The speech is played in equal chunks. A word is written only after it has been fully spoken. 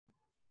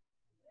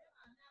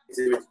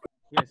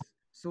Yes.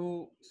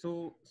 So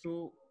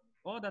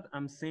all that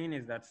I'm saying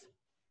is that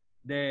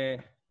the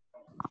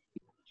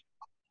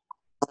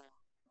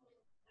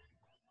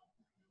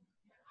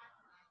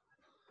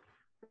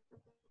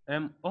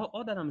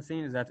all that I'm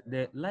saying is that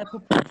the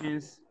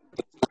lipoproteins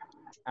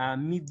are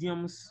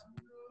mediums,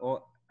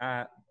 or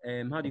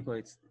how do you call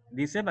it?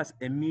 They serve as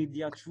a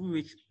media through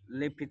which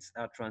lipids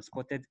are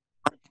transported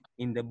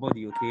in the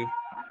body, okay?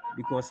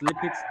 Because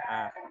lipids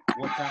are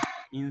water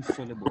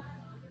insoluble.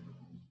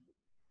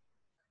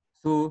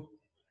 So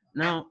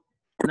now,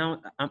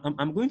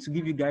 I'm going to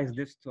give you guys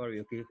this story,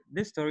 okay?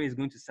 This story is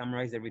going to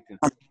summarize everything,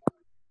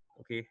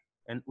 okay?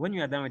 And when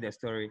you are done with the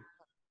story,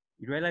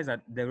 you realize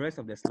that the rest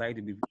of the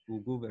slide will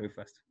go very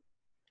fast.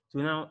 So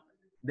now,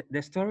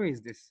 the story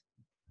is this.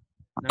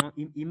 Now,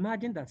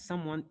 imagine that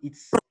someone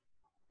eats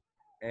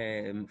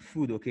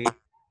food, okay?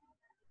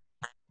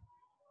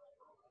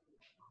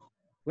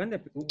 When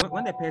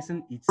the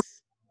person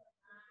eats,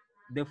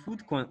 the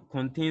food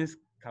contains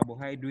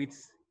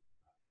carbohydrates,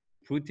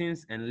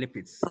 proteins, and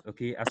lipids,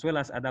 okay, as well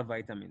as other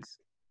vitamins.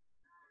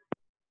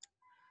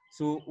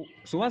 So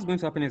what's going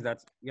to happen is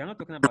that we are not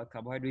talking about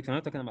carbohydrates, we're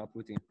not talking about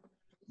protein,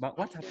 but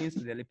what happens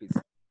to the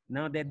lipids?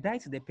 Now, the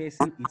diet the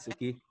person eats,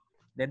 okay,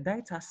 the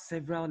diet has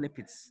several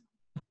lipids.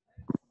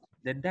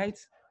 The diet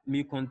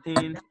may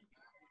contain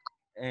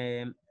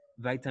um,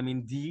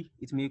 vitamin D,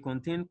 it may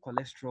contain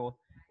cholesterol,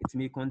 it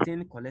may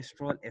contain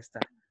cholesterol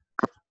ester,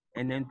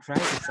 and then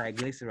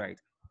triglyceride.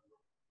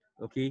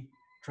 Okay,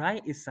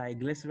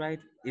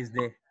 triglyceride is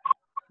the,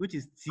 which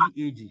is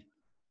TAG.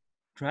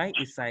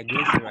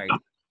 Triglyceride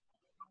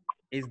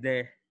is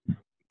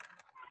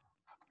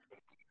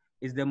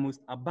the most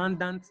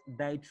abundant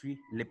dietary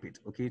lipid.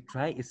 Okay,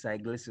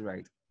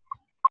 triglyceride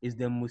is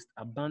the most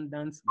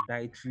abundant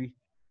dietary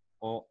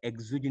or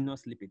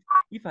exogenous lipid.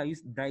 If I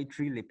use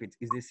dietary lipid,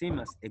 it's the same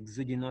as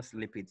exogenous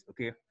lipids.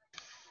 Okay,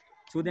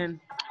 so then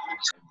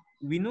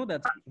we know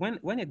that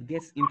when it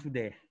gets into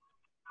the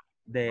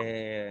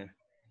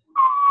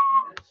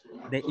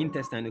the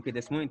intestine, okay,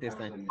 the small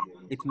intestine,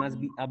 it must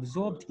be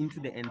absorbed into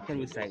the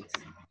enterocytes.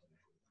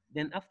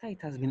 Then after it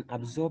has been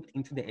absorbed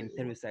into the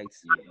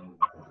enterocytes,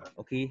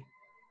 okay,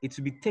 it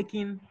will be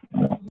taken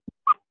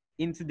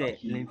into the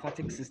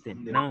lymphatic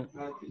system. Now,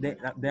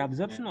 the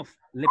absorption of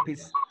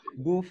lipids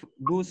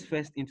goes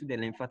first into the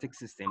lymphatic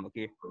system,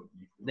 okay?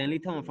 Then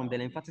later on from the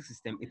lymphatic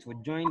system, it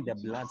will join the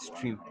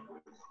bloodstream.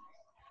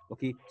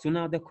 Okay, so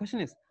now the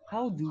question is,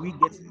 how do we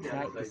get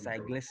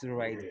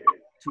triglyceride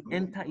to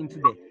enter into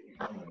the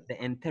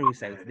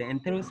enterocytes? The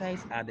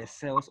enterocytes are the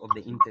cells of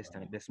the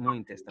intestine, the small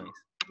intestines.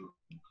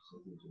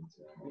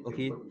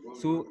 Okay,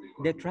 so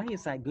the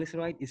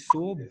triglyceride is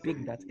so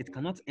big that it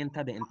cannot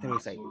enter the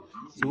enterocyte.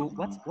 So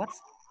what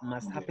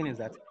must happen is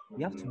that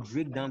we have to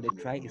break down the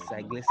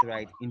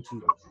triglyceride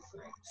into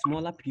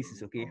smaller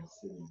pieces, okay,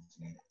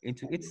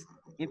 into its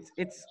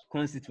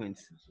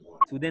constituents.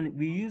 So then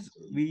we use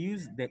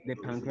the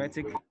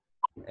pancreatic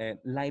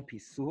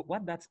lipase. So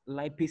what that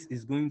lipase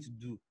is going to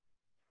do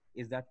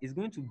is that it's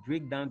going to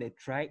break down the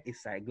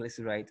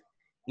triglyceride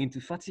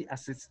into fatty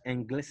acids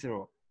and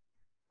glycerol.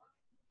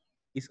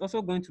 It's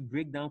also going to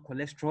break down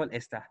cholesterol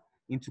ester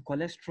into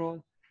cholesterol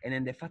and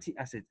then the fatty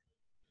acid.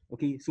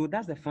 Okay, so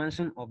that's the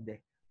function of the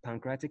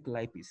pancreatic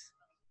lipase.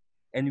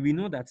 And we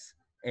know that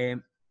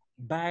um,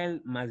 bile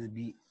must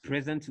be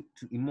present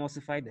to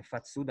emulsify the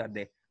fat so that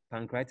the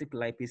pancreatic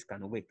lipase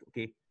can work.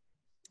 Okay,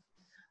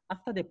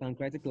 after the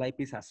pancreatic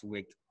lipase has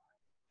worked,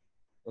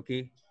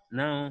 okay,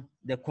 now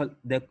the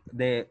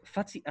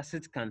fatty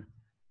acids can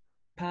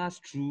pass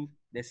through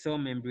the cell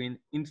membrane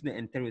into the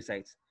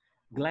enterocytes.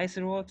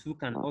 Glycerol too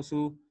can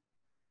also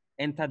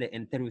enter the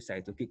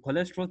enterocyte. Okay,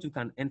 cholesterol too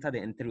can enter the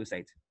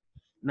enterocyte.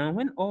 Now,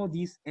 when all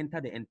these enter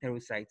the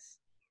enterocytes,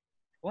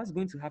 what's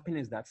going to happen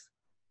is that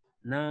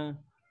now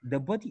the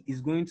body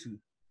is going to,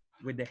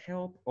 with the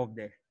help of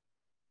the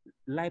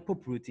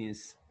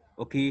lipoproteins,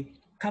 okay,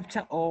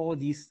 capture all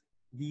these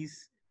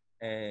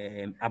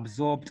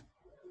absorbed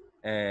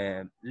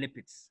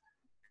lipids.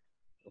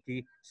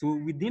 Okay, so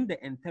within the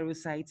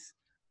enterocytes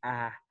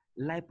are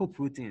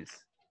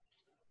lipoproteins.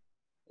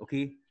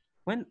 Okay,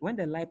 when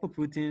the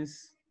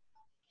lipoproteins,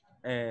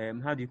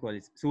 how do you call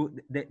it? So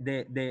the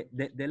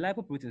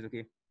lipoproteins,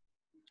 okay,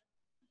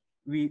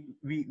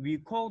 we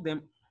call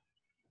them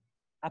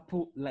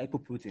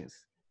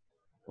apolipoproteins.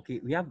 Okay,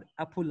 we have the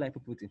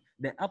apolipoprotein.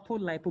 The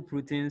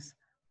apolipoproteins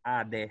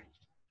are the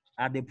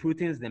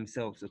proteins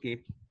themselves.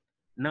 Okay,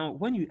 now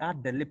when you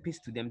add the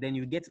lipids to them, then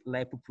you get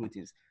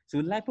lipoproteins.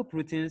 So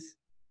lipoproteins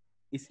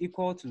is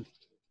equal to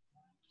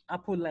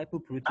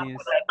apolipoproteins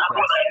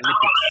plus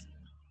lipids.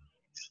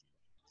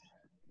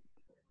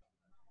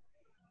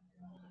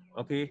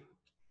 Okay,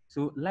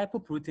 so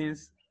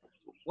lipoproteins,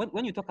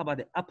 when you talk about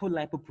the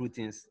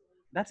apolipoproteins,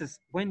 that is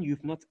when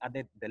you've not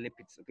added the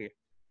lipids. Okay,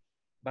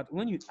 but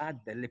when you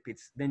add the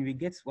lipids, then we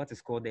get what is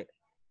called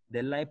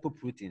the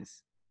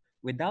lipoproteins.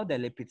 Without the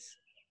lipids,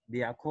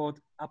 they are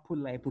called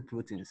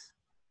apolipoproteins.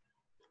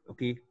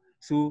 Okay,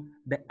 so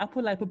the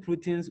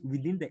apolipoproteins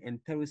within the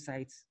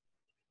enterocytes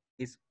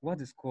is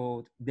what is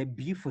called the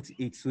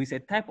B48. So it's a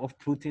type of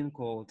protein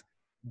called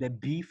the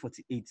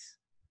B48.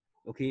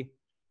 Okay.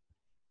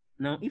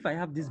 Now, if I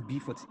have this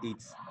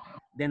B48,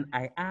 then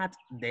I add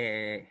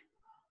the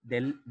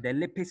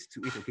lipids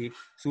to it. Okay.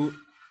 So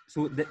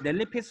the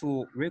lipids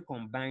will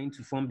recombine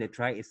to form the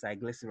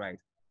triacylglyceride.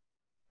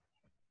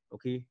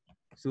 Okay.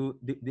 So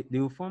they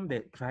will form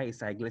the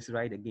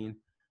triacylglyceride again,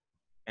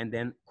 and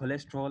then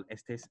cholesterol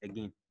esters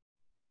again.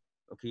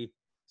 Okay.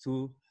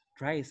 So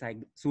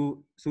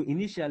so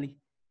initially,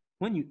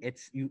 when you ate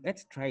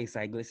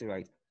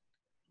triacylglyceride,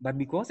 but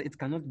because it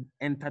cannot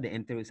enter the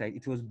enterocyte,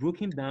 it was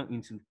broken down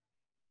into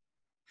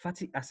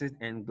fatty acid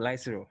and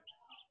glycerol.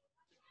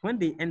 When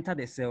they enter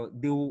the cell,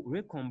 they will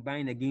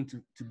recombine again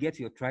to get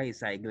your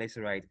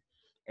triacylglyceride,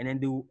 and then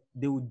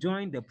they will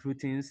join the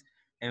proteins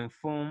and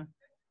form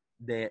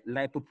the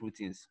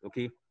lipoproteins.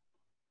 Okay.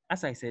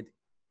 As I said,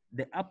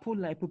 the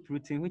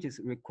apolipoprotein, which is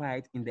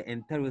required in the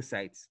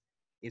enterocytes,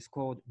 is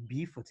called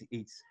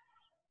B48.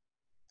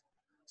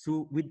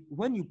 So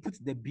when you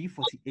put the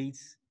B48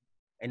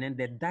 and then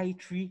the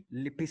dietary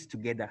lipids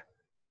together,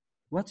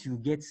 what you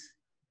get,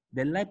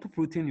 the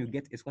lipoprotein you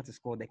get is what is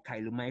called the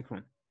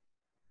chylomicron.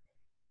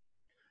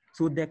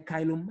 So the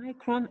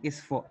chylomicron is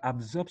for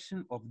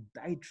absorption of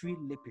dietary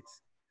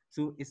lipids.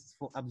 So it's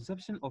for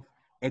absorption of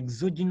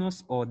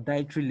exogenous or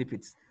dietary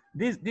lipids.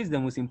 This is the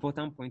most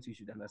important point you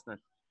should understand.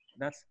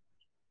 That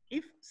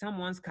if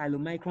someone's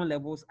chylomicron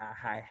levels are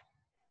high,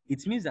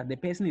 it means that the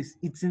person is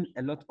eating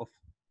a lot of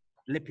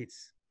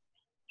lipids,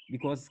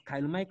 because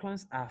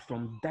chylomicrons are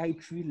from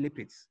dietary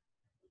lipids.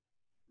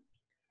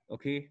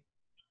 Okay,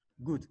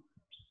 good.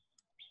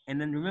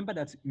 And then remember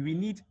that we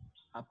need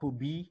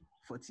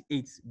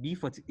ApoB48,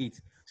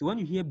 B48. So when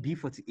you hear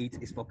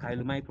B48, it's for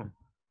chylomicron.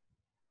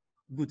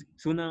 Good.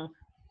 So now,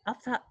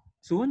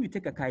 so when you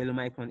take a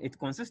chylomicron, it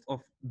consists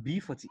of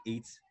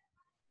B48,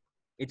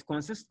 it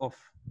consists of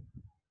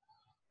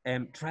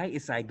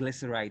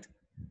triacylglyceride,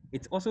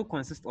 it also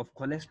consists of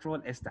cholesterol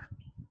ester,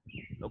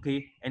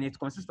 okay, and it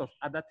consists of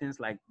other things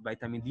like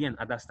vitamin D and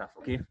other stuff,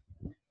 okay.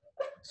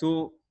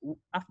 So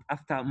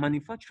after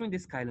manufacturing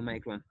this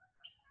chylomicron,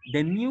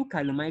 the new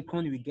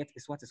chylomicron we get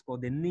is what is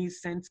called the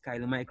nascent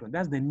chylomicron.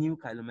 That's the new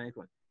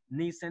chylomicron,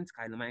 nascent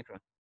chylomicron.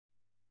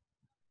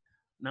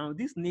 Now,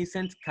 this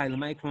nascent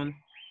chylomicron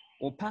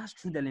will pass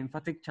through the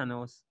lymphatic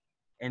channels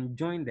and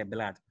join the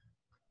blood.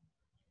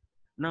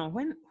 Now,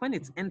 when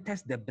it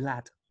enters the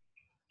blood,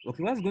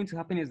 okay, what's going to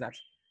happen is that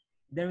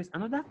there is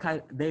another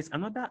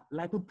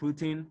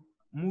lipoprotein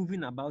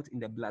moving about in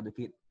the blood.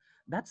 Okay,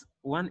 that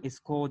one is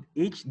called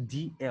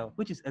HDL,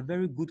 which is a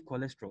very good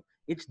cholesterol.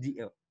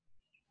 HDL.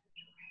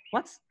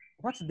 What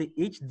the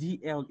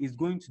HDL is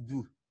going to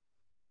do,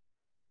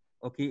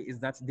 okay, is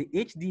that the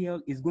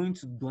HDL is going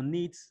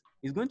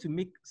to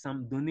make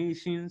some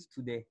donations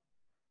to the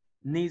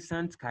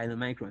nascent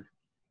chylomicron.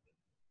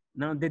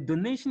 Now, the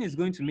donation is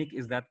going to make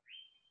is that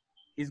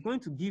it's going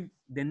to give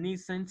the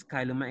nascent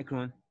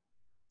chylomicron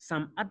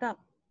some other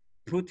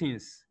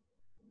proteins.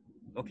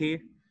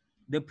 Okay,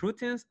 the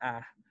proteins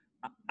are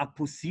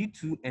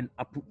ApoC2 and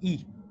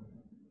ApoE.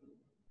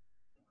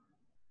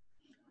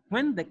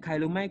 When the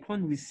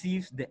chylomicron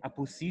receives the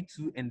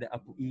ApoC2 and the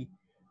ApoE,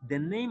 the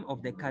name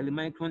of the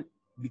chylomicron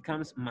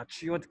becomes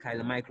matured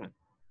chylomicron.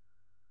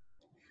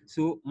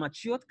 So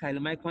matured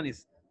chylomicron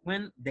is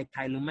when the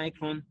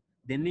chylomicron,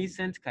 the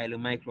nascent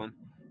chylomicron,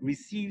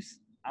 receives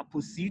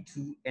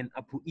ApoC2 and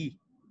ApoE.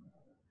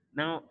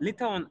 Now,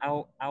 later on,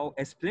 I'll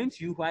explain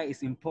to you why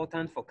it's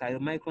important for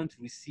chylomicron to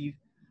receive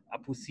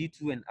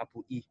ApoC2 and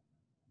ApoE.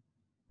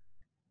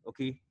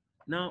 Okay.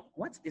 Now,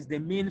 what is the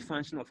main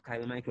function of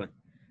chylomicron?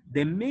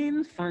 The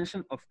main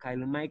function of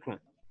chylomicron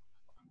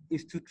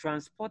is to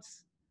transport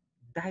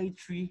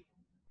dietary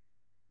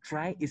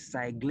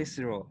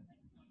triacylglycerol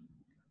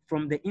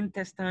from the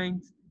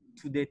intestines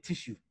to the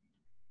tissue.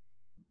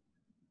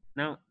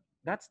 Now,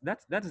 that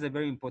is a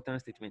very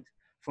important statement.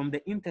 From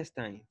the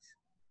intestines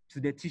to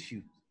the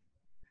tissue.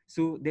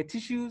 So the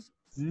tissues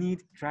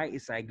need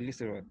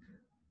triacylglycerol,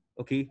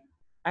 okay,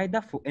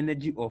 either for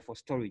energy or for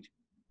storage.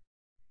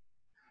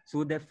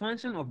 So the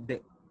function of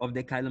the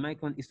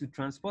chylomicron is to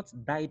transport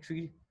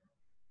dietary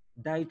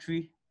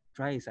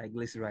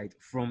triacylglyceride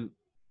from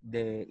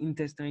the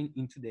intestine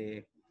into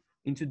the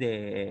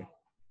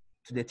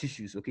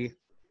tissues, okay.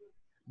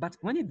 But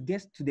when it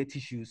gets to the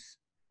tissues,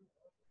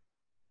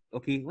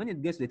 okay, when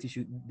it gets to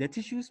the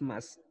tissues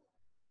must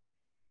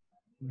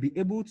be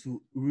able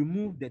to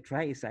remove the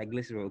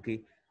triacylglycerol,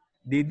 okay.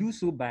 They do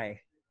so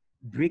by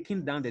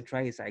breaking down the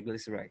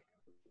triacylglyceride,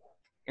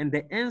 and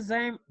the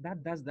enzyme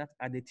that does that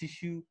at the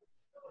tissue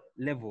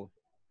level,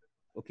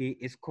 okay,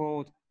 is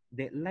called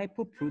the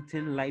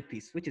lipoprotein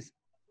lipase, which is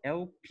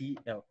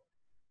LPL.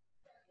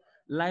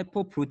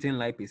 Lipoprotein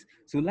lipase.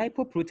 So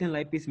lipoprotein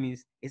lipase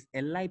means it's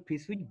a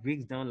lipase which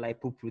breaks down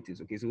lipoproteins.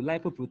 Okay, so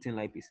lipoprotein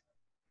lipase.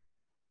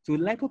 So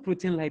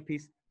lipoprotein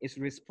lipase is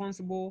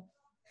responsible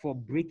for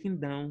breaking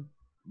down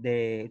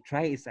the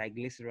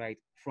triacylglyceride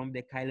from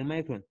the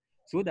chylomicron,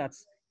 so that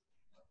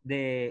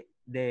the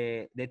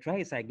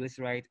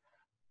triacylglyceride,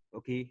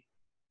 okay,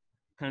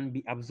 can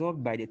be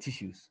absorbed by the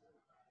tissues.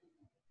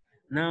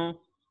 Now,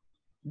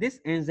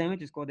 this enzyme,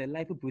 which is called the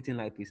lipoprotein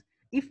lipase,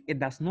 if it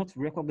does not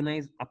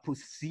recognize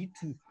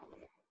ApoC2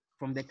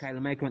 from the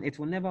chylomicron, it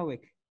will never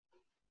work.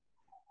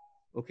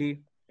 Okay,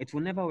 it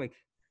will never work.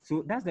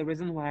 So that's the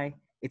reason why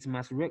it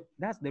must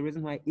that's the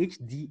reason why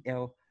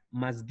HDL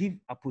must give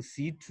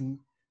ApoC2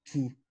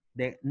 to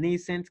the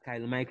nascent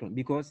chylomicron,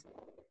 because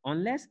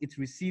unless it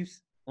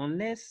receives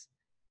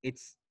the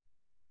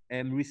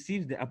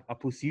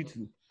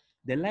ApoC2,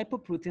 the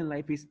lipoprotein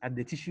lipase at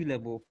the tissue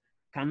level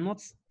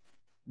cannot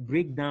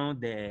break down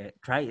the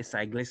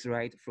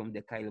triacylglyceride from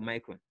the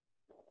chylomicron.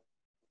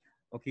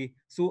 Okay,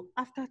 so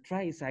after the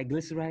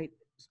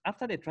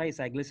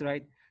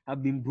triacylglyceride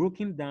have been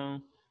broken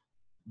down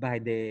by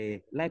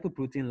the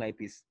lipoprotein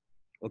lipase,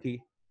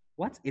 okay,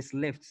 what is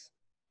left?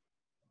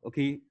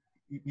 Okay,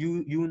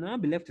 you will now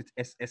be left with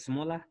a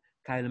smaller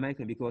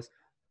chylomicron, because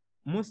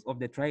most of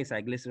the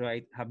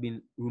triacylglyceride have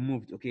been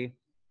removed. Okay,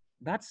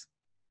 that's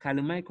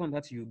chylomicron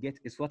that you get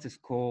is what is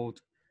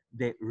called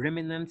the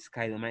remnant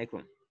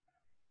chylomicron,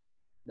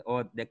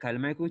 or the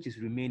chylomicron which is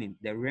remaining,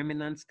 the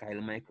remnant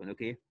chylomicron.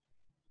 Okay,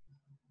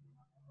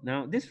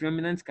 now this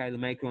remnant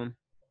chylomicron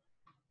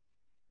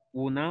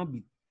will now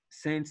be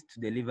sent to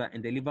the liver,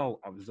 and the liver will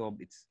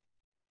absorb it.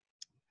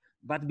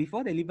 But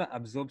before the liver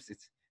absorbs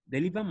it, the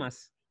liver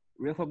must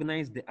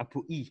recognize the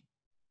ApoE.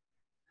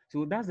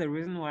 So that's the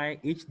reason why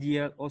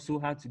HDL also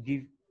had to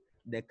give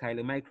the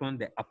chylomicron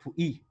the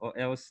ApoE, or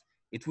else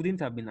it wouldn't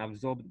have been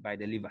absorbed by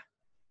the liver.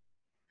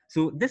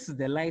 So this is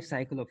the life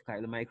cycle of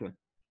chylomicron.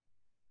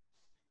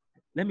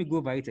 Let me go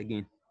over it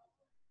again.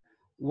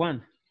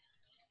 One,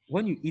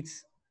 when you eat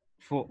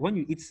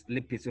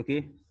lipids,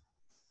 okay,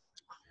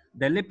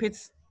 the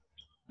lipids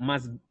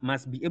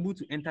must be able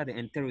to enter the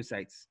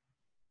enterocytes.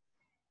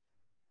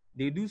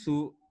 They do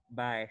so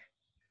by,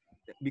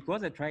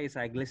 because the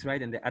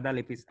triacylglyceride and the other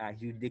lipids are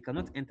huge, they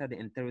cannot enter the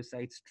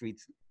enterocyte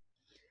straight.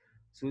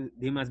 So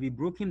they must be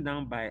broken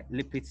down by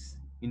lipids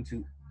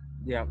into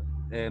their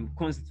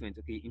constituents,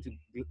 okay, into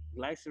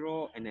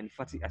glycerol and then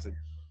fatty acid.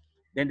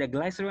 Then the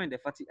glycerol and the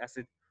fatty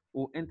acid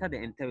will enter the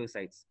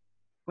enterocytes.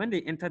 When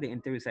they enter the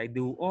enterocyte, they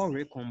will all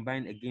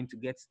recombine again to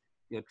get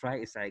your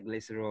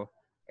triacylglycerol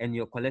and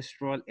your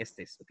cholesterol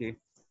esters, okay?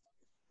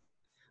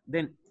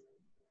 Then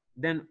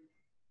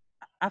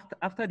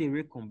after they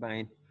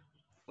recombine,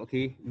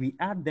 okay, we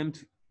add them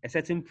to a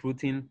certain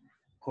protein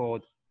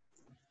called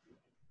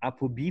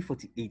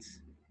ApoB48,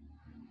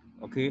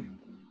 okay?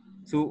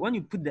 So when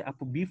you put the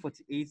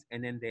ApoB48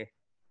 and then the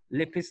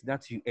lipids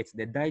that you ate,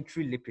 the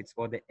dietary lipids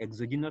or the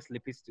exogenous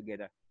lipids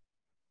together,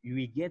 you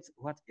will get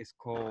what is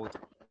called,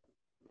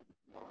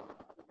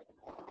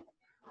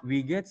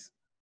 we get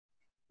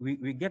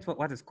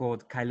what is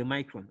called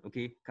chylomicron,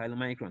 okay?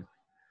 Chylomicron.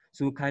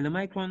 So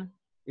chylomicron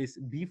is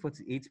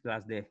B48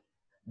 plus the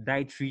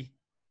dietary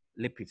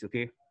lipids,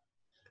 okay?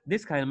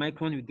 This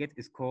chylomicron we get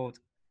is called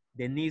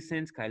the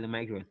nascent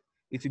chylomicron.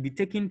 It will be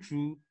taken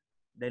through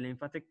the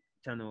lymphatic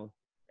channel,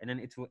 and then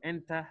it will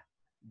enter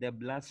the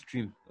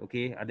bloodstream,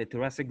 okay? At the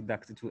thoracic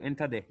duct, it will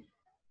enter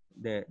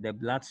the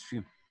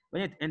bloodstream.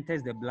 When it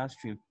enters the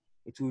bloodstream,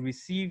 it will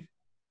receive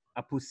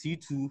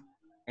ApoC2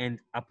 and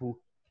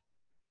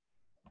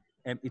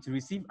it will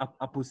receive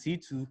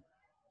ApoC2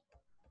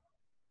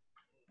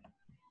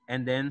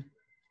 and then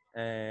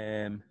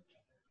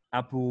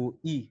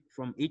ApoE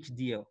from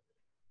HDL.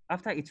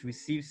 After it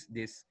receives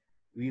this,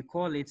 we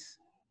call it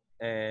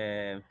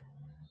a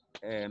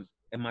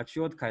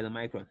matured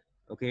chylomicron,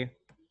 okay?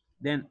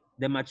 Then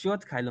the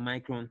matured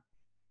chylomicron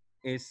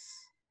is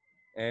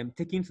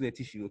taken to the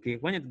tissue, okay?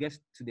 When it gets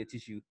to the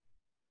tissue,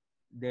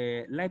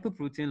 the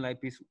lipoprotein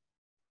lipase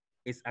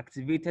is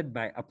activated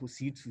by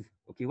ApoC2,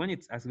 okay? When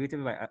it's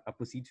activated by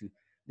ApoC2,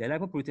 the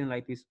lipoprotein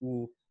lipase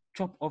will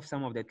chop off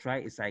some of the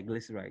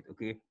triacylglyceride,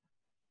 okay?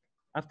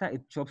 After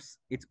it chops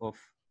it off,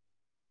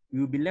 we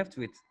will be left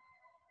with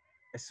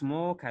a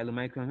small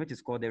chylomicron, which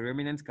is called the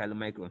remnant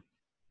chylomicron,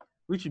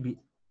 which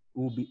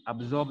will be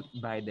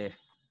absorbed by the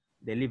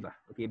liver,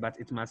 okay? But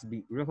it must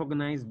be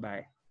recognized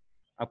by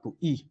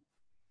ApoE.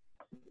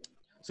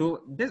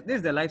 So this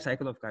is the life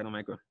cycle of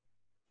chylomicron.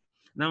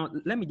 Now,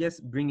 let me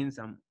just bring in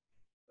some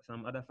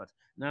other facts.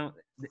 Now,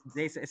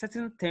 there's a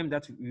certain term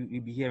that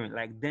you'll be hearing,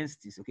 like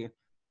densities, okay?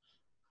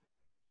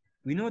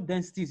 We know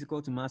density is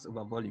equal to mass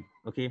over volume,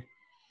 okay?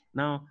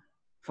 Now,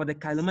 for the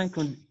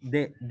chylomicron,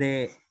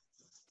 the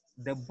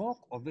bulk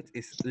of it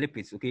is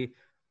lipids, okay?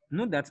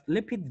 Note that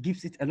lipid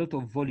gives it a lot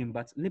of volume,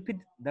 but lipid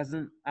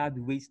doesn't add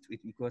weight to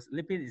it because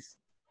lipid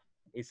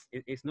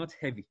is not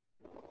heavy.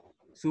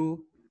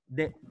 So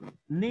the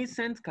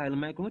nascent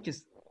chylomicron, which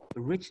is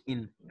rich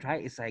in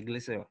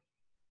triacylglycerol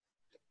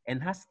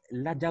and has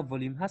larger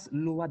volume, has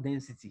lower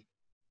density.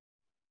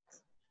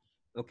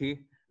 Okay,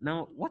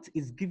 now what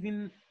is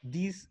giving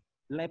these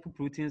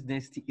lipoproteins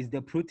density is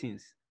the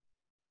proteins.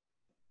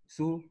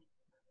 So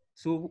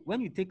when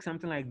you take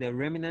something like the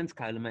remnant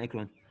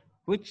chylomicron,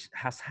 which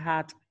has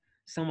had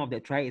some of the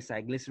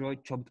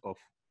triacylglycerol chopped off,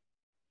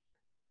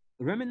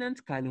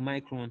 remnant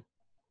chylomicron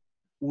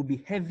will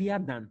be heavier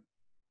than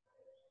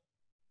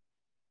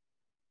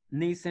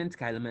nascent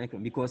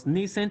chylomicron, because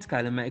nascent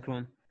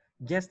chylomicron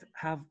just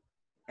have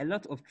a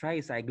lot of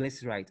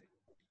triacylglyceride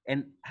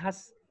and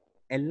has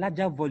a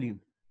larger volume.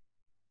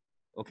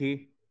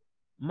 Okay,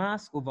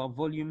 mass over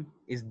volume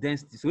is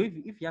density. So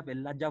if you have a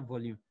larger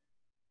volume,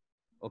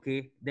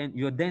 okay, then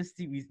your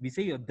density, we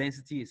say your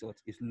density is what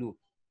is low.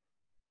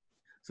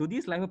 So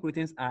these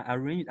lipoproteins are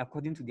arranged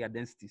according to their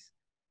densities.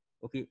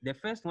 Okay, the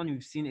first one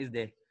we've seen is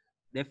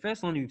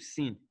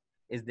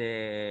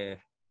the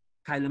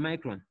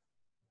chylomicron,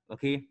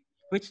 okay,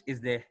 which is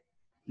the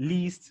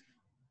least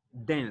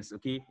dense,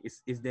 okay,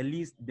 is the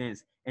least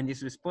dense and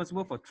is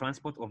responsible for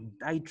transport of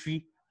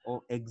dietary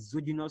or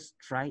exogenous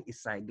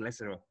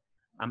triacylglycerol.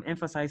 I'm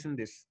emphasizing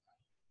this.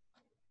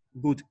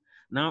 Good.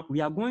 Now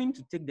we are going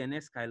to take the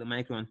next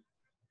chylomicron,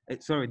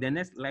 the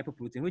next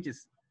lipoprotein, which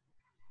is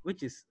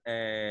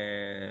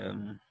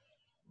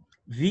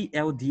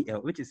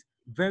VLDL, which is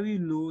very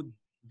low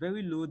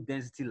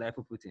density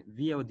lipoprotein,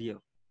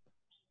 VLDL.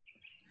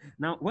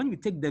 Now, when we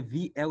take the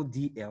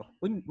VLDL,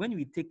 when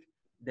we take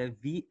the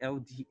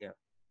VLDL,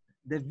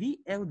 the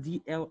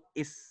VLDL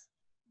is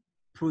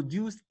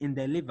produced in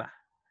the liver,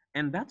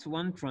 and that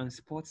one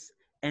transports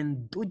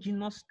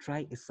endogenous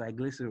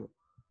triacylglycerol.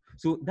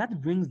 So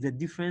that brings the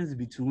difference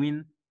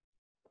between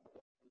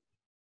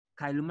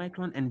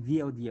chylomicron and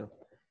VLDL.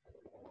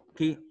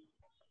 Okay,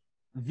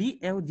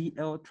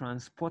 VLDL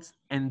transports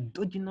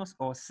endogenous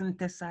or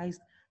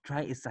synthesized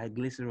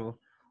triacylglycerol,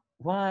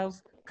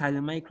 whilst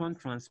chylomicron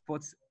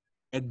transports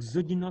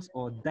exogenous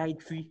or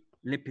dietary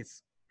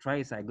lipids,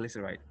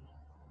 triacylglyceride.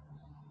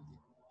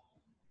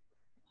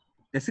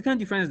 The second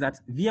difference is that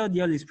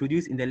VLDL is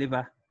produced in the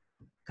liver,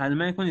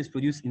 chylomicron is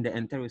produced in the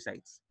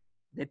enterocytes.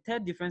 The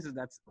third difference is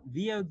that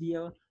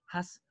VLDL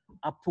has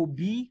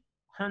ApoB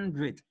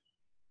 100,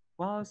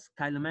 whilst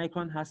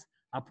chylomicron has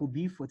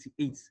ApoB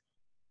 48.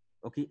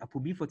 Okay,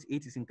 ApoB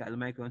 48 is in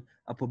chylomicron,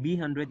 ApoB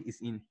 100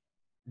 is in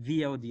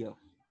VLDL.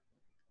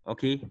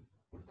 Okay,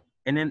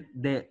 and then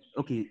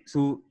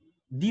so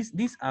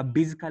these are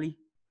basically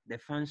the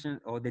function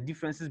or the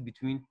differences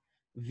between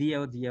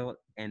VLDL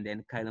and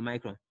then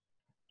chylomicron.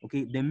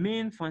 Okay, the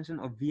main function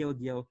of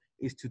VLDL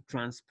is to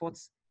transport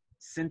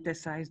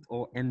synthesized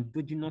or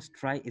endogenous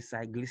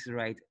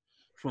triacylglyceride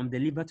from the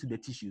liver to the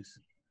tissues.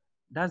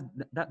 That's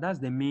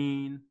the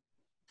main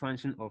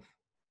function of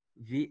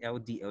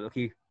VLDL.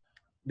 Okay,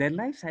 the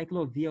life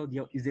cycle of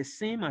VLDL is the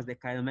same as the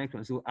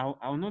chylomicron, so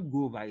I'll not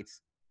go over it.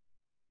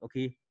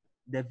 Okay,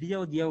 the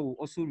VLDL will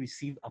also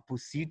receive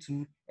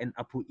ApoC2 and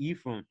ApoE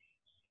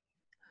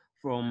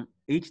from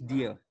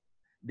HDL.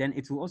 Then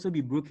it will also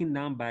be broken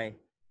down by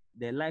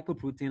the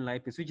lipoprotein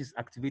lipase, which is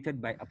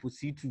activated by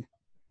ApoC2.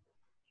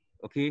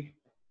 Okay,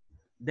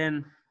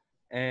 then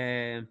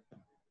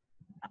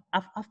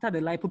after the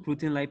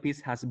lipoprotein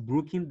lipase has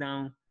broken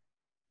down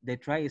the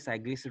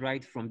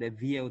triacylglyceride from the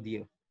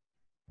VLDL,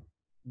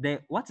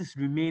 what is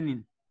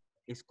remaining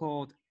is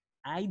called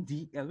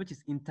IDL, which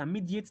is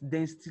intermediate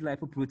density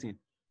lipoprotein.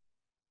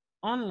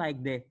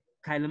 Unlike the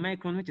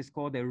chylomicron, which is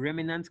called the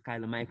remnant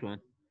chylomicron,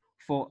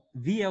 for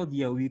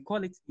VLDL, we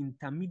call it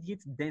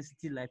intermediate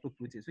density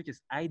lipoproteins, which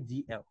is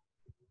IDL.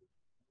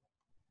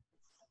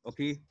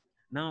 Okay,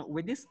 now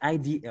with this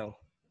IDL,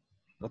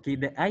 okay,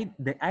 the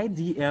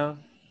IDL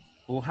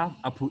will have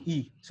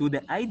ApoE. So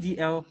the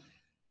IDL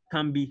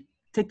can be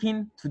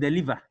taken to the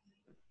liver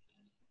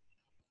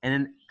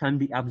and can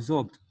be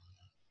absorbed,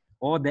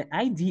 or the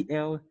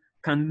IDL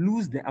can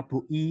lose the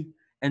ApoE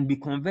and be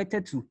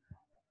converted to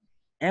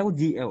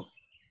LDL.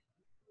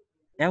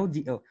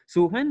 LDL.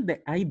 So when the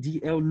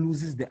IDL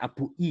loses the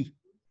ApoE,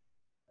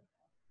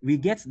 we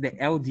get the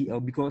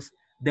LDL because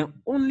the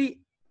only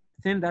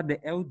thing that the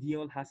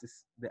LDL has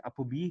is the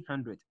ApoB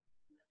 100.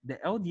 The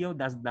LDL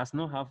does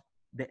not have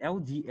the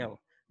LDL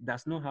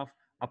does not have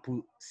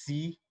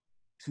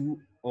ApoC2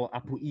 or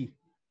ApoE.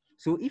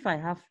 So if I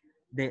have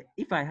the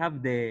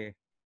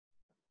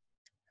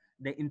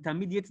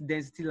intermediate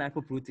density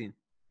lipoprotein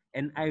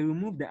and I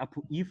remove the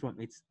ApoE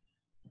from it,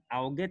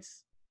 I'll get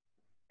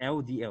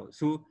LDL.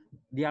 So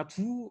there are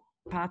two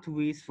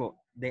pathways for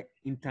the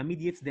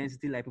intermediate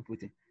density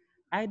lipoprotein.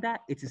 Either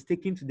it is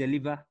taken to the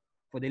liver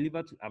for the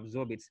liver to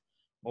absorb it,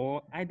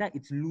 or either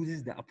it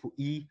loses the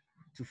ApoE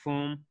to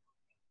form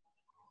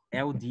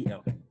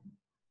LDL.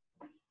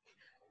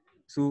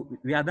 So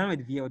we are done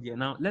with VLDL.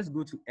 Now let's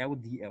go to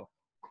LDL.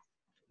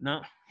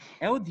 Now,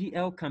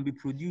 LDL can be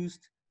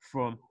produced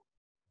from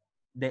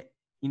the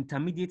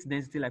intermediate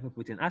density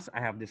lipoprotein, as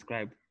I have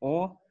described,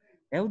 or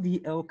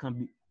LDL can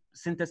be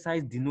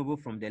synthesized de novo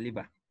from the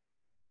liver.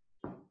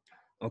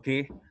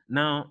 Okay,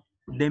 now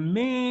the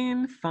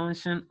main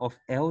function of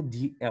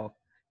LDL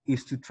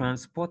is to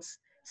transport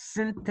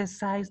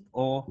synthesized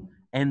or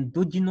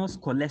endogenous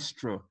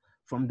cholesterol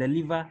from the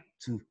liver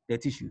to the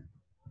tissue.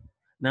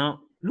 Now,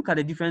 look at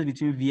the difference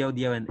between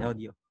VLDL and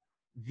LDL.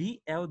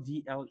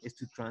 VLDL is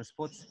to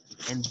transport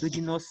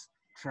endogenous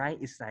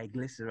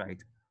triacylglyceride,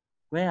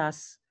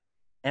 whereas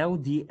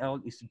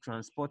LDL is to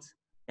transport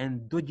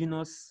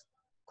endogenous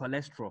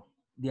cholesterol.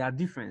 They are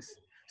different.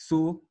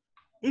 So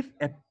if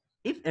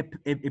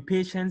a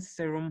patient's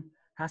serum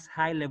has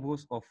high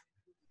levels of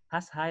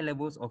has high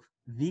levels of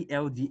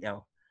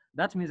VLDL.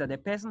 That means that the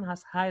person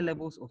has high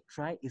levels of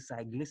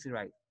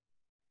triacylglyceride.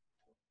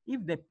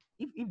 If the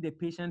if the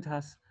patient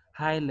has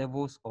high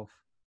levels of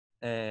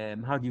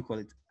how do you call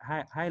it,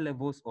 high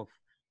levels of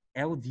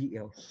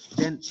LDL,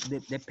 then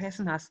the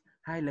person has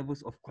high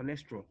levels of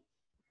cholesterol.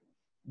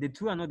 The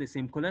two are not the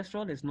same.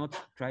 Cholesterol is not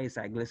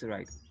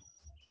triacylglyceride.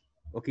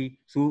 Okay,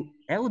 so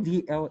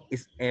LDL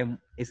is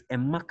a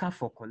marker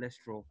for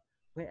cholesterol,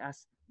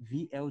 whereas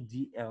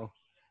VLDL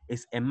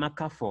is a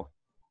marker for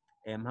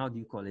how do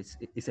you call it?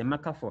 It's a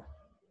marker for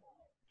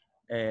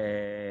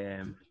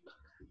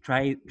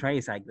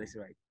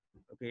triacylglyceride.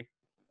 Okay,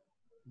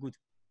 good.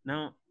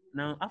 Now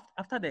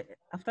after the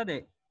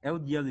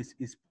LDL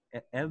is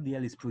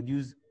LDL is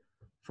produced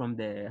from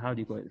the, how do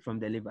you call it, from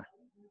the liver.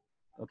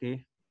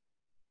 Okay.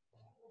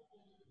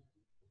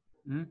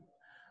 Mm?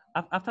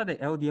 After the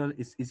LDL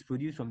is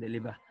produced from the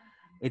liver,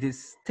 it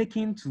is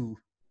taken to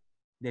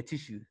the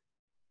tissue.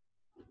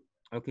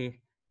 Okay.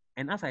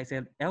 And as I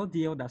said,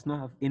 LDL does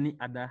not have any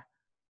other,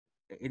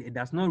 it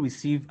does not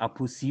receive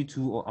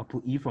ApoC2 or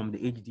ApoE from the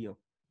HDL.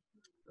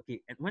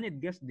 Okay. And when it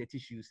gets to the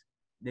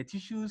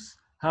tissues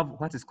have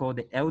what is called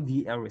the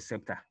LDL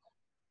receptor.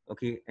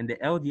 Okay. And the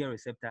LDL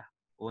receptor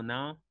will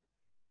now,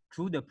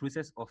 through the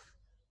process of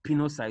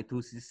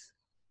pinocytosis,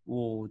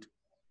 would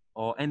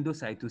or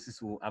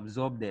endocytosis, will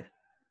absorb the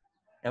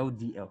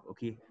LDL.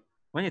 Okay.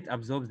 When it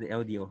absorbs the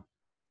LDL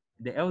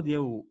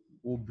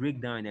will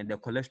break down, and the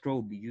cholesterol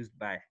will be used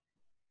by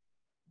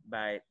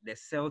the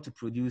cell to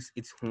produce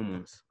its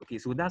hormones. Okay,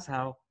 so that's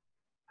how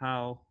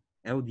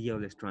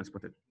LDL is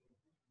transported.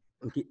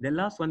 Okay, the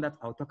last one that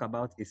I'll talk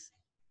about is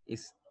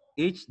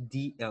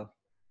HDL.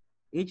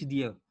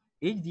 HDL.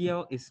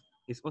 HDL is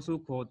also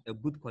called a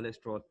good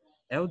cholesterol.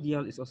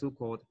 LDL is also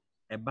called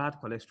a bad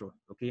cholesterol.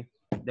 Okay,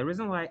 the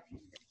reason why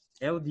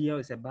LDL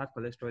is a bad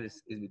cholesterol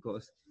is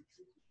because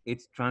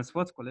it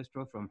transports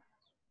cholesterol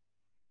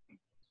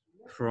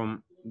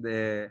from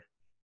the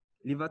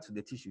liver to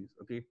the tissues.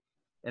 Okay,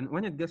 and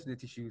when it gets to the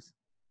tissues,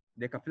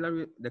 the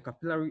capillary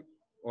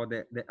or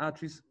the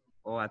arteries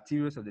or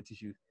arteries of the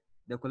tissue,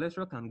 the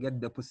cholesterol can get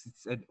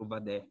deposited over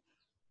there,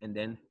 and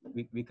then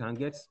we can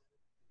get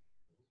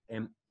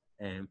um,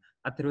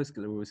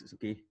 atherosclerosis.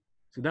 Okay,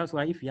 so that's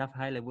why if you have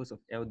high levels of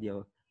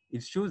LDL,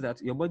 it shows that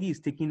your body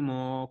is taking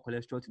more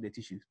cholesterol to the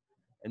tissues,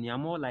 and you are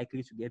more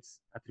likely to get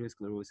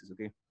atherosclerosis.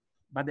 Okay,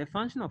 but the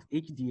function of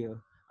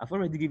HDL, I've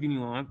already given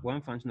you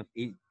one function of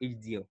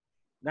HDL.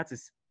 That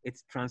is,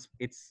 it's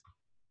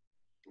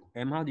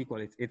how do you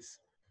call it? It's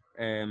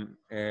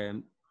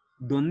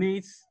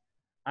donates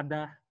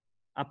other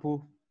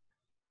apo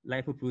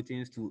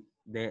lipoproteins to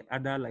the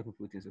other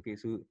lipoproteins. Okay,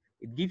 so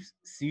it gives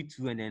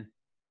C2, and then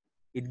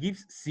it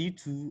gives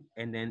C2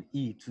 and then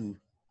E to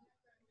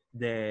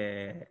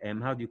the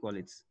how do you call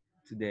it,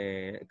 to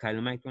the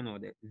chylomicron or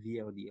the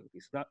VLDL.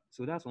 Okay,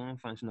 so that's one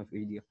function of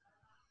HDL.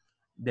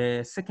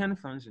 The second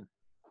function,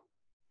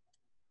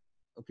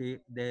 okay,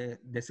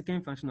 the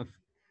second function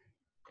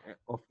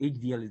of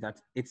HDL is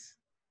that it's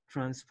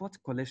transport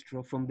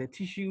cholesterol from the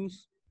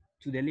tissues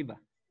to the liver.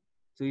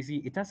 So you see,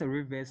 it has a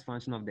reverse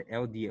function of the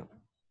LDL.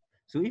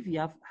 So if you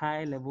have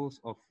high levels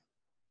of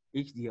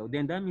HDL,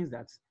 then that means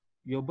that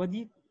your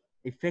body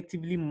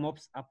effectively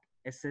mops up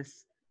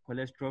excess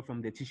cholesterol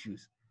from the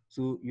tissues.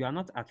 So you are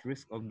not at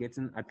risk of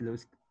getting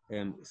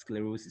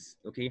atherosclerosis.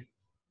 Okay,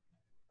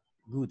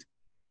 good.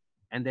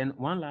 And then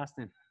one last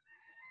thing.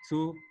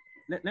 So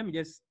let me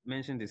just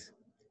mention this,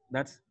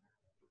 that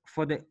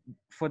for the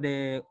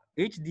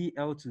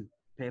HDL to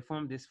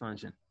perform this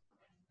function,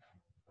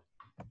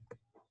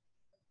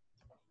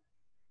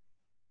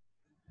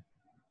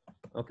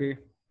 okay,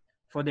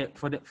 for the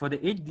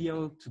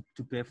HDL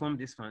to perform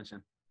this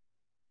function,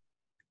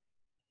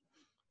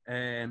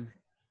 um,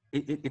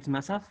 it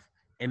must have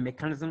a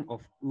mechanism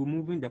of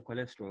removing the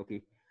cholesterol.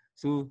 Okay,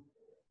 so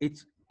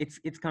it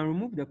can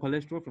remove the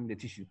cholesterol from the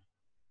tissue,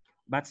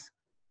 but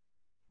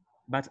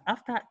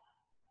after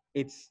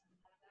it's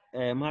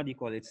how do you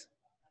call it?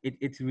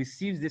 It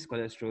receives this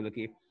cholesterol.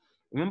 Okay,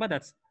 remember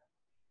that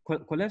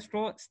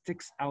cholesterol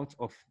sticks out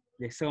of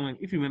the cell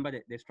membrane. If you remember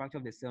the structure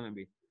of the cell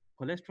membrane,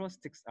 cholesterol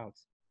sticks out.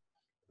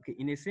 Okay,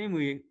 in the same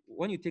way,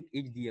 when you take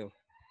HDL,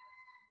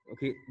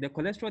 okay, the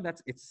cholesterol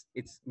that it's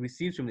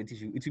receives from the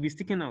tissue, it will be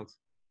sticking out.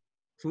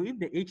 So if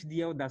the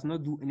HDL does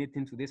not do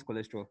anything to this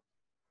cholesterol,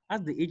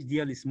 as the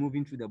HDL is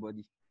moving through the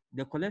body,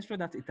 the cholesterol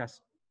that it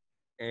has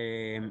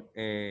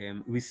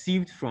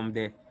received from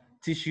the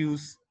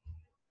tissues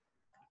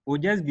will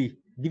just be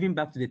given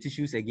back to the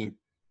tissues again.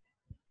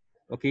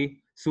 Okay,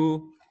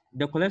 so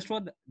the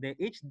cholesterol,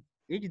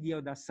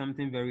 HDL does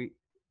something very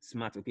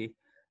smart. Okay,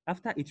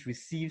 after it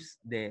receives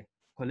the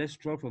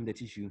cholesterol from the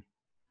tissue,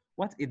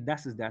 what it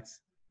does is that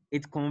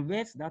it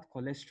converts that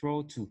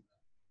cholesterol to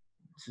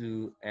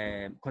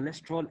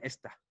cholesterol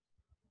ester.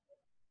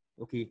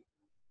 Okay,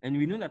 and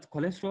we know that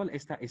cholesterol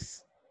ester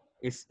is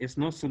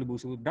not soluble,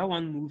 so that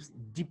one moves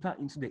deeper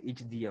into the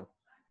HDL.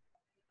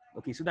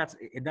 Okay, so that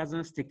it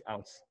doesn't stick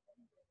out.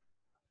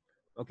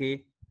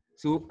 Okay,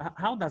 so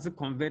how does it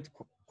convert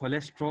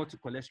cholesterol to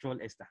cholesterol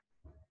ester?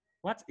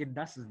 what it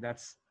does is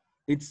that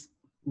it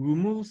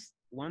removes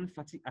one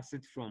fatty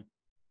acid from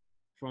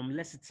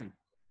lecithin,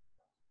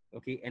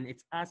 okay, and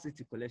it adds it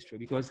to cholesterol,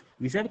 because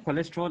we said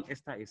cholesterol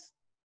ester is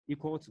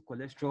equal to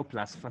cholesterol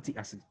plus fatty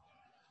acid.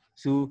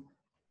 So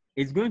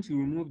it's going to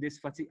remove this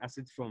fatty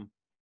acid from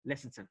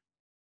lecithin.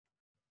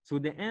 So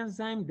the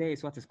enzyme there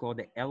is what is called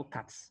the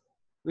LCAT,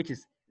 which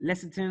is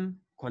lecithin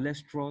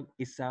cholesterol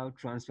acyl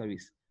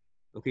transferase.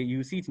 Okay,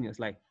 you see it in your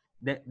slide.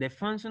 The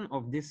function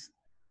of this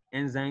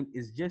enzyme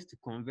is just to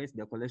convert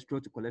the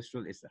cholesterol to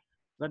cholesterol ester.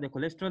 So that the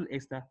cholesterol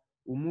ester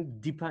will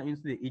move deeper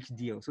into the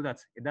HDL so that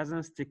it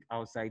doesn't stick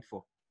outside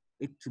for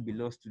it to be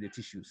lost to the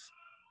tissues.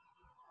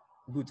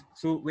 Good.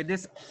 So with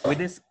this,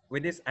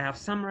 I have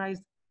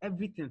summarized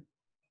everything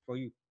for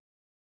you.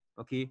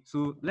 Okay,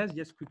 so let's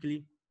just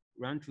quickly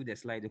run through the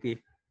slide. Okay,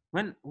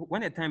 when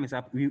the time is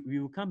up, we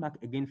will come back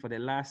again for the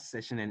last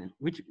session, and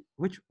which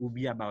will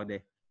be about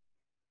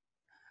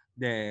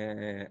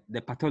the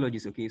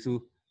pathologies. Okay,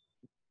 so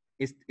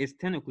it's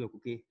 10 o'clock.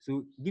 Okay,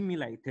 so give me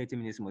like 30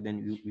 minutes more,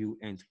 then we will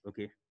end.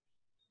 Okay,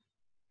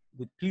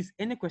 good. Please,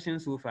 any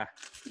questions so far?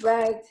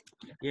 Right.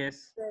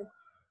 Yes.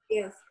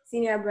 Yes,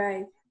 Senior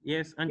Bright.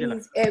 Yes, Angela.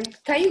 Please,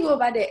 can you go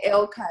over the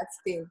LCAT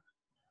thing?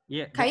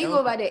 Yeah. Can you go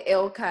over the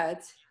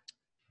LCAT?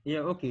 Yeah.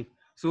 Okay.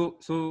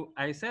 So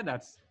I said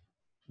that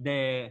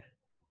the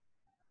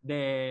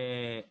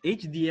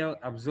HDL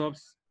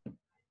absorbs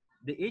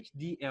the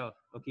HDL.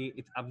 Okay,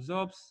 it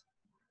absorbs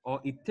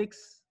or it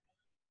takes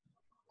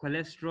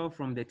cholesterol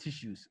from the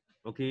tissues.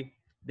 Okay,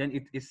 then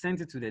it is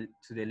sent it to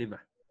the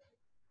liver.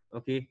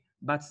 Okay,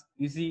 but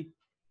you see,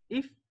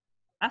 if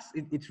as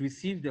it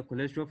receives the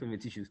cholesterol from the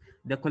tissues,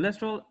 the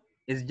cholesterol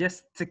is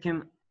just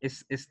sticking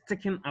is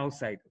sticking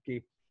outside.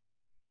 Okay,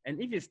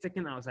 and if it's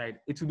sticking outside,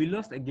 it will be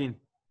lost again,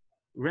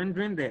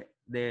 rendering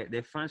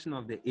the function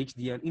of the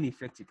HDL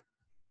ineffective.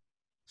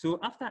 So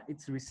after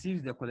it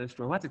receives the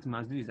cholesterol, what it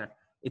must do is that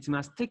it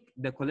must take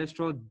the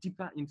cholesterol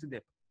deeper into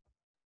the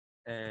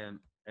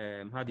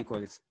how do you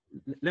call it?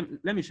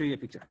 Let me show you a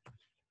picture.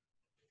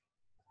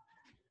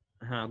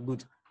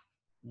 Good.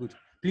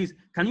 Please,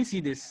 can you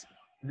see this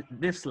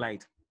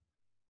slide?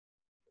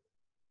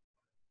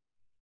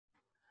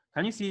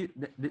 Can you see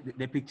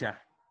the picture?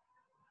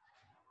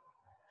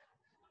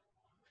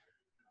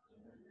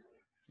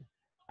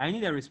 I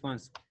need a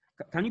response.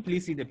 Can you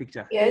please see the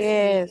picture?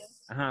 Yes.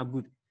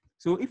 Good.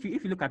 So if you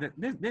look at it,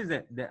 this is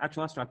the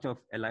actual structure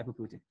of a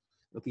lipoprotein.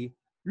 Okay.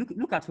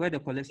 Look at where the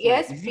cholesterol.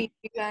 Yes, please,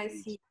 you can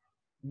see.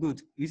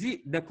 Good. You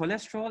see the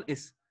cholesterol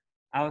is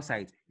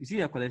outside. You see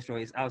the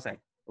cholesterol is outside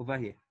over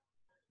here.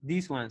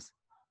 These ones,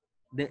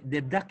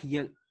 the dark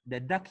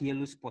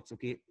yellow spots.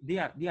 Okay, they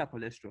are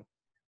cholesterol.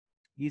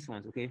 These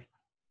ones, okay,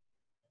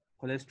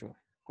 cholesterol.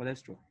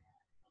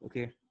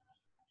 Okay.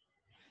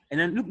 And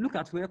then look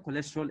at where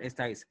cholesterol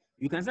ester is.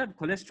 You can see that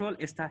cholesterol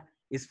ester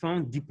is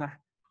found deeper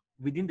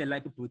within the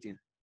lipoprotein.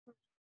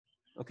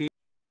 Okay.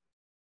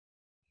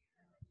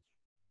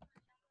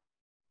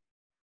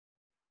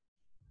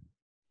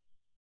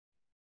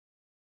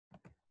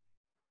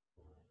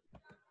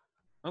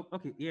 Oh,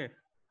 okay, yeah.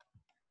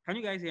 Can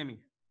you guys hear me?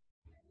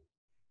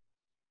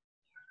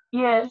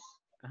 Yes.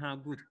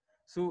 Good.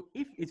 So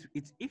if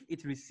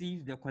it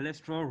receives the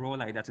cholesterol raw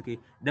like that, okay,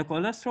 the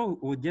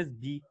cholesterol will just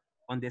be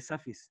on the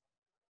surface.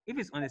 If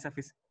it's on the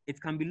surface,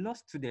 it can be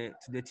lost to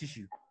the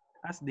tissue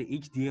as the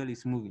HDL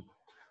is moving.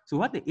 So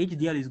what the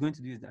HDL is going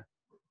to do is that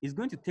it's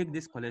going to take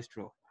this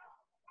cholesterol,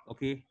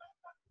 okay.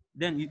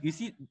 Then you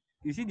see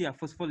there are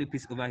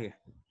phospholipids over here.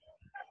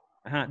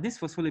 This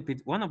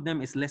phospholipid, one of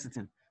them is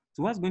lecithin.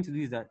 So what's going to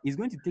do is that it's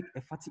going to take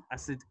a fatty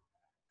acid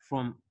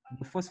from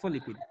the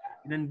phospholipid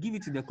and then give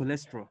it to the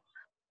cholesterol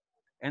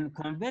and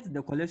convert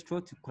the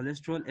cholesterol to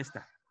cholesterol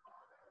ester.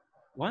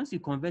 Once you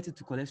convert it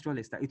to cholesterol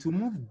ester, it will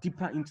move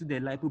deeper into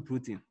the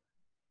lipoprotein.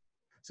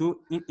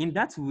 So in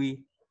that way,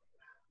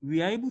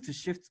 we are able to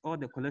shift all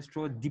the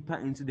cholesterol deeper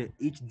into the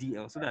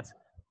HDL so that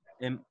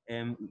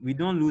we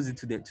don't lose it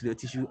to the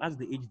tissue as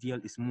the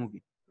HDL is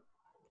moving.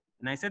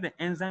 And I said the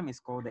enzyme is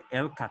called the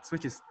LCAT,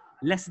 which is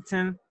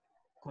lecithin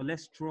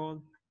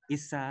cholesterol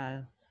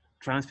acyl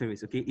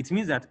transferase. Okay, it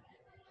means that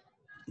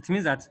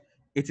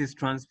it is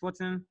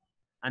transporting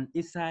an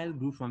acyl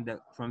group from the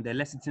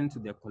lecithin to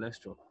the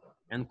cholesterol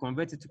and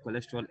convert it to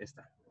cholesterol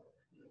ester.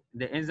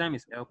 The enzyme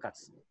is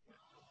LCAT.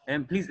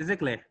 Please, is it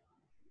clear?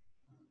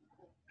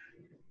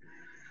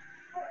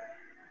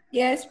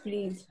 Yes,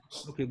 please.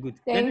 Okay, good.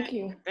 Thank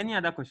you. Any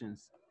other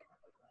questions?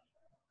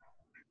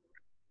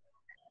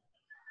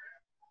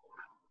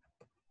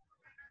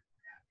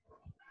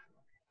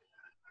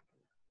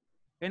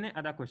 Any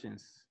other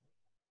questions?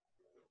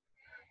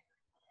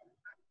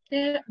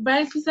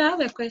 Brian, please, I have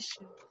a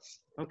question.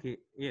 Okay,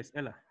 yes,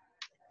 Ella.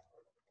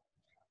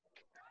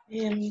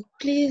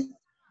 Please,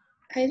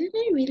 I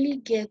didn't really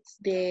get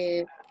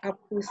the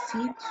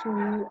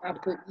ApoC2,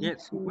 ApoE2.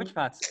 Yes, which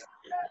part?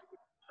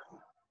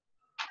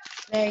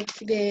 Like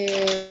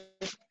the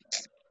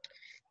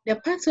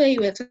part where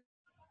you were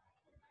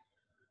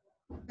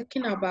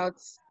talking about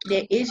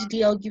the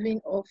HDL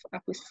giving off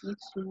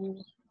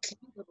ApoC2,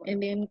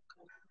 and then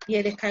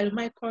Yeah, the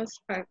chylomicron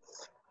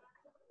parts.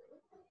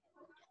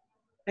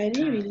 I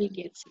didn't really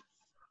get it.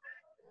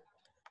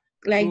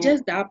 Like So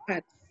just that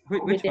part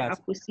with which the part?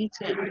 opposite.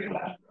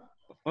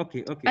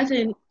 Okay, okay. As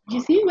in,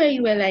 you see where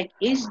you were like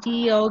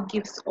HDL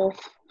gives off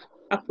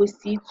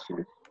opposite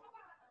to,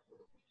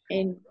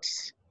 and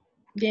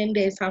then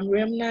there's some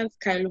remnants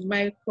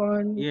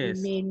chylomicron Yes.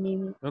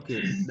 remaining.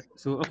 Okay.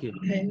 So okay.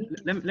 Okay.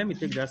 Let me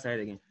take that side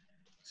again.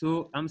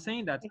 So I'm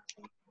saying that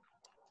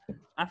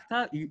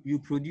after you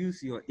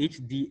produce your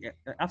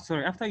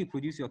sorry, after you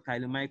produce your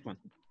chylomicron,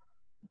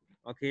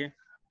 okay,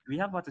 we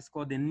have what is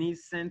called the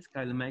nascent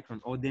chylomicron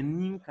or the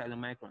new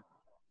chylomicron.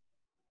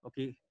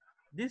 Okay,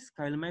 this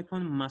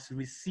chylomicron must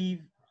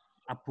receive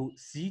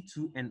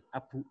ApoC2 and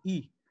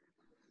ApoE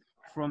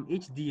from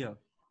HDL.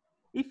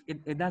 If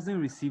it doesn't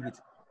receive it,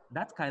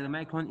 that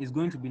chylomicron is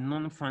going to be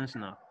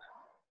non-functional.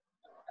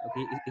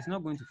 Okay, it's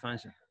not going to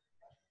function.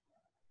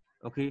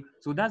 Okay,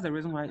 so that's the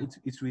reason why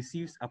it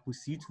receives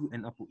ApoC2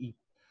 and ApoE.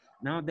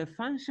 Now, the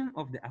function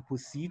of the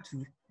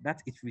ApoC2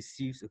 that it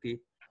receives, okay,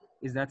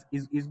 is that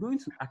is going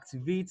to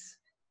activate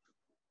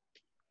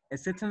a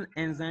certain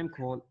enzyme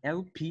called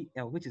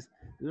LPL, which is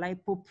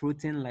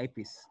lipoprotein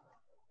lipase.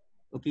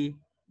 Okay,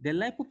 the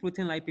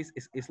lipoprotein lipase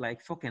is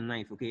like fork and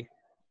knife. Okay,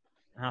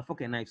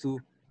 fork and knife. So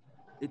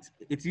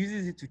it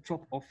uses it to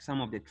chop off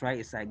some of the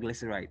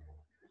triacylglyceride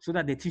so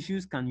that the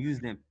tissues can use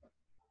them.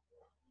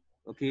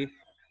 Okay,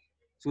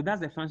 so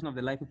that's the function of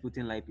the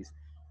lipoprotein lipase.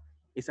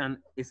 It's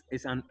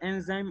an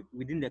enzyme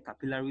within the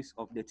capillaries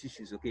of the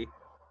tissues. Okay,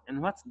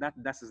 and what that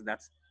does is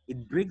that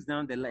it breaks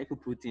down the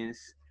lipoproteins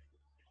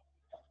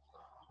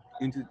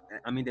into,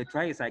 I mean, the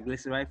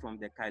triacylglyceride from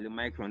the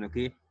chylomicron.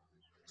 Okay,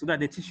 so that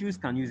the tissues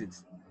can use it.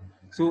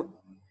 So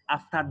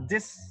after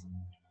this,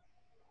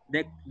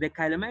 the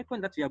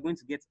chylomicron that we are going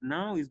to get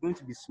now is going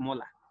to be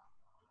smaller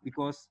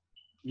because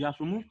you have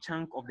removed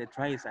chunk of the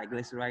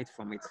triacylglyceride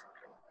from it.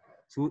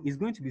 So it's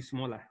going to be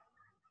smaller.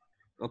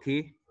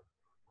 Okay,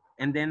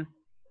 and then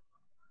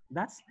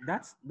that's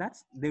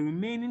the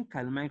remaining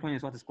chylomicron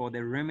is what is called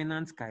the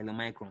remnant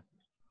chylomicron.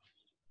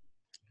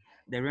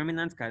 The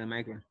remnant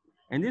chylomicron,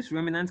 and this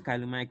remnant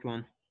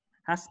chylomicron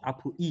has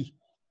ApoE.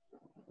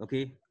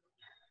 Okay,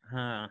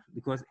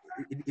 because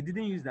it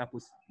didn't use the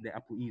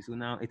ApoE, so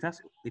now it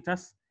has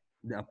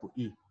the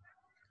ApoE.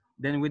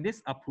 Then with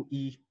this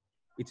ApoE,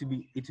 it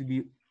will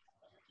be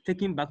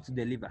taken back to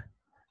the liver,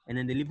 and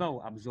then the liver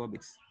will absorb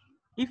it.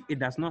 If it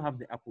does not have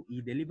the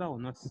ApoE, the liver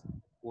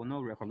will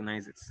not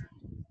recognize it.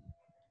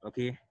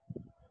 Okay,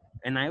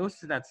 and I also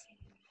see that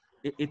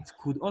it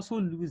could also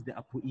lose the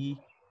ApoE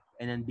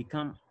and then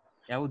become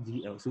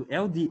LDL. So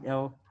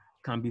LDL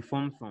can be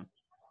formed from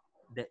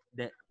the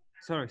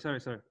sorry.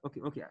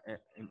 Okay.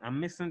 I'm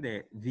missing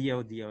the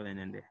VLDL and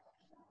then the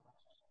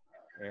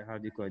how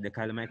do you call it, the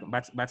chylomicron.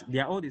 But they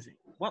are all the same.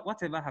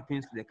 Whatever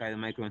happens to the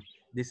chylomicron,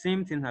 the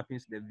same thing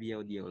happens to the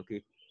VLDL.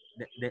 Okay,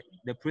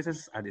 the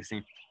processes are the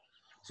same.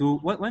 So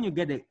when you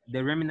get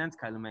the remnant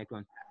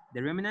chylomicron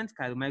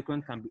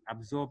can be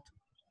absorbed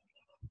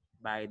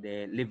by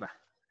the liver.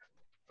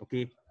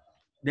 Okay,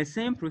 the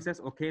same process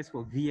occurs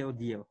for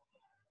VLDL.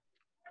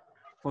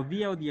 For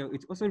VLDL,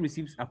 it also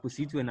receives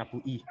ApoC2 and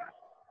ApoE.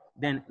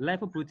 Then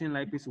lipoprotein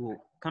lipase will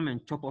come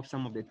and chop off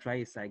some of the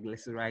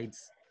triacylglycerides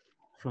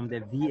from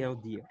the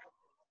VLDL.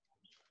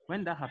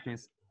 When that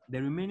happens,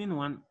 the remaining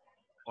one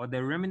or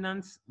the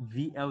remnant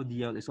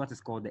VLDL is what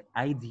is called the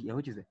IDL,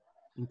 which is the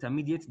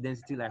intermediate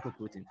density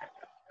lipoprotein.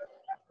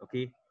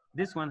 Okay,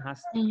 this one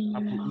has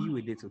ApoE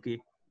with it. Okay,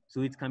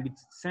 so it can be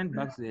sent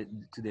back to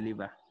the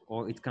liver,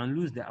 or it can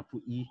lose the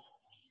ApoE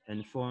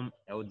and form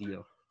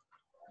LDL.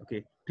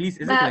 Okay, please,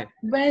 is it But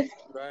clear?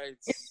 Right.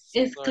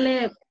 it's Sorry.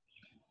 clear.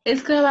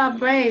 It's clear, but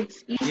Bright,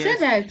 you said Yes,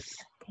 that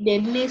the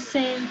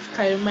nascent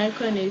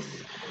chylomicron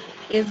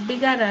is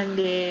bigger than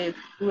the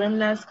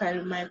remnant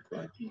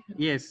chylomicron,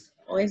 yes,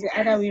 or is it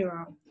other way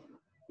around?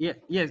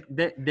 yes.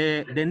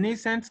 The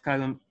nascent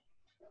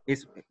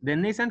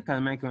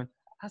chylomicron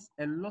has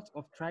a lot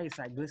of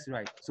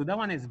triacylglyceride, so that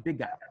one is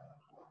bigger.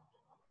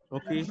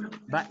 Okay,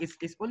 but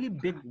it's only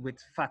big with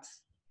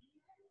fats,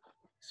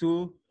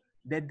 so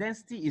the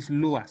density is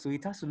lower, so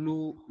it has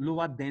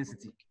lower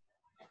density.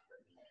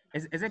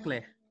 Is it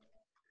clear?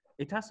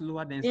 It has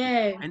lower density,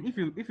 Yeah. and if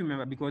you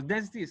remember, because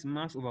density is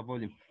mass over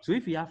volume, so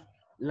if you have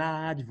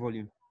large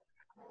volume,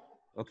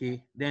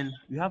 okay, then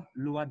you have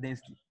lower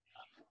density.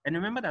 And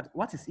remember that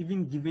what is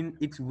even giving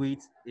its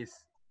weight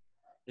is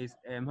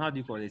how do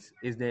you call it?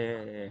 Is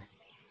the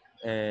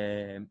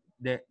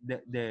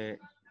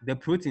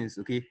proteins,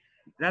 okay?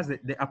 That's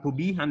the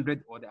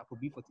ApoB100 or the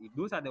ApoB48.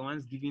 Those are the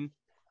ones giving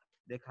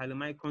the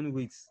chylomicron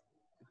weights.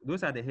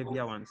 Those are the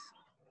heavier ones.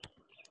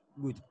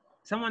 Good.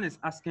 Someone is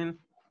asking,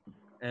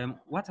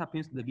 what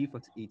happens to the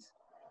B48?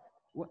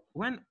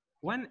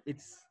 When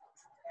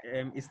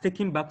it's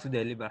taken back to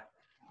the liver,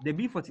 the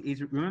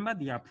B48, remember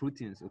they are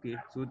proteins, okay?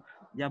 So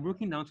they are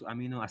broken down to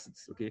amino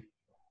acids, okay?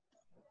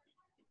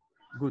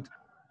 Good.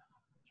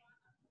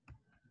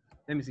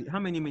 Let me see. How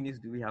many minutes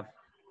do we have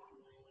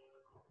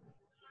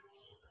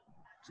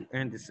to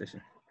end this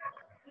session?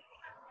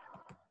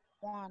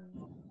 1.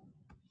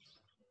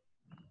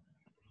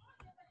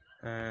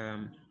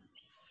 Um,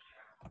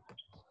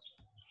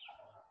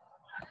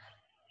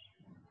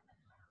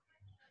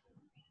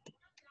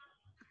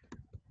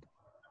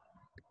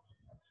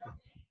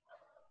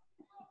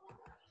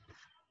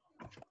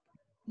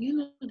 You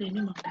know the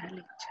name of that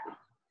lecture?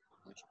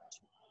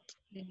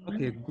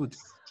 okay, good.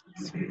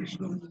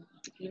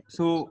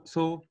 So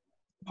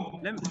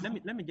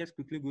let me just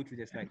quickly go through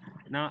the slide.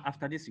 Now,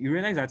 after this, you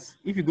realize that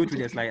if you go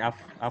through the slide,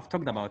 I've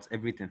talked about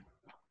everything.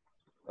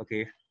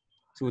 Okay.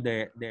 So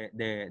the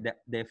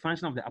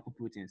function of the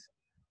apoproteins.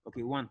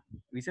 Okay, one,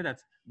 we said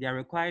that they are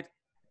required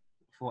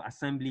for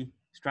assembly,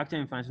 structure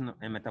and function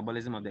and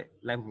metabolism of the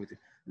lipoprotein.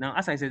 Now,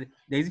 as I said,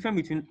 there is a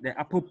difference between the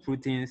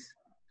apoproteins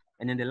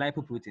and then the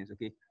lipoproteins.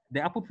 Okay, the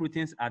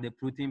apoproteins are the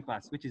protein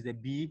parts, which is the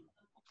B48,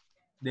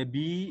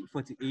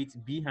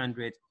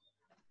 B100.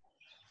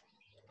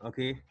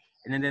 Okay,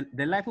 and then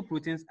the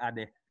lipoproteins are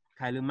the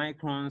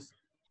chylomicrons,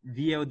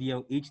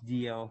 VLDL,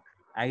 HDL,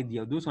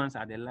 IDL. Those ones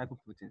are the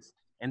lipoproteins.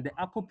 And the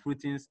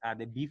apoproteins are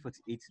the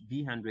B48,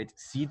 B100,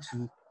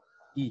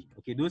 C2E.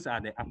 Okay, those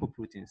are the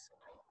apoproteins.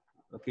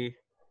 Okay,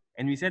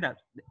 and we said that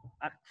the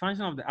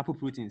function of the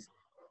apoproteins,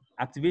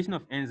 activation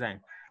of enzyme.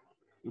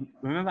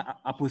 Remember,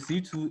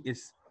 ApoC2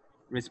 is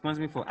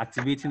responsible for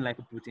activating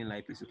lipoprotein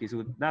lipase. Okay,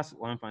 so that's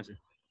one function.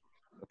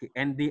 Okay,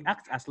 and they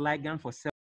act as ligand for cell